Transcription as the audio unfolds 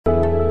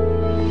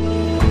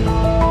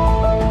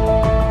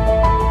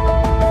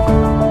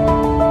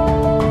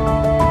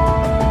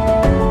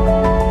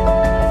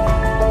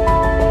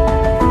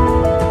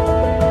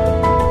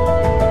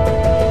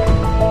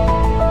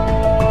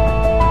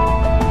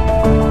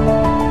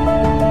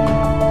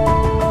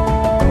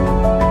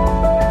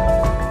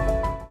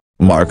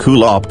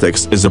Marcool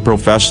Optics is a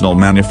professional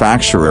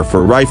manufacturer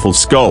for rifle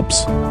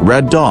scopes,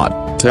 red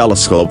dot,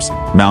 telescopes,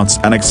 mounts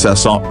and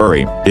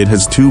accessory. It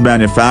has 2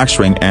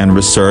 manufacturing and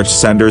research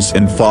centers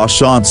in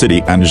Foshan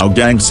City and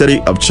Zhoushan City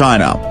of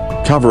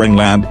China, covering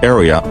land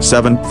area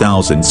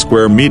 7,000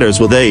 square meters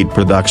with 8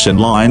 production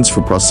lines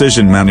for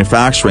precision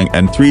manufacturing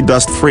and 3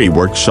 dust-free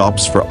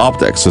workshops for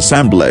optics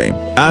assembly.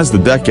 As the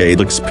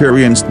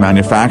decade-experienced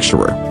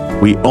manufacturer,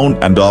 we own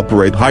and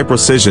operate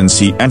high-precision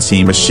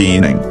CNC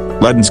machining,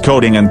 lens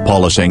coating and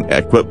polishing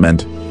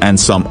equipment, and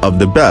some of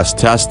the best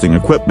testing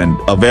equipment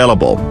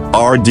available.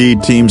 R&D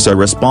teams are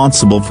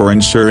responsible for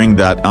ensuring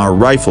that our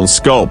rifle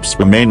scopes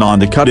remain on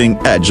the cutting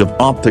edge of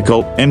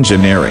optical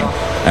engineering,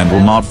 and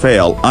will not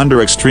fail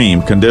under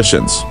extreme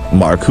conditions.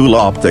 Marcool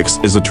Optics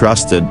is a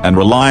trusted and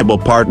reliable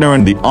partner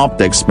in the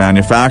optics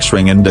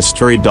manufacturing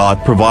industry.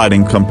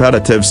 Providing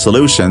competitive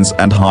solutions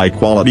and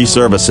high-quality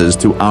services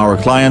to our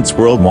clients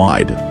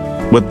worldwide.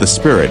 With the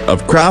spirit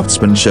of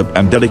craftsmanship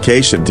and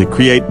dedication to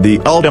create the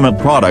ultimate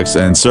products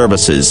and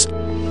services,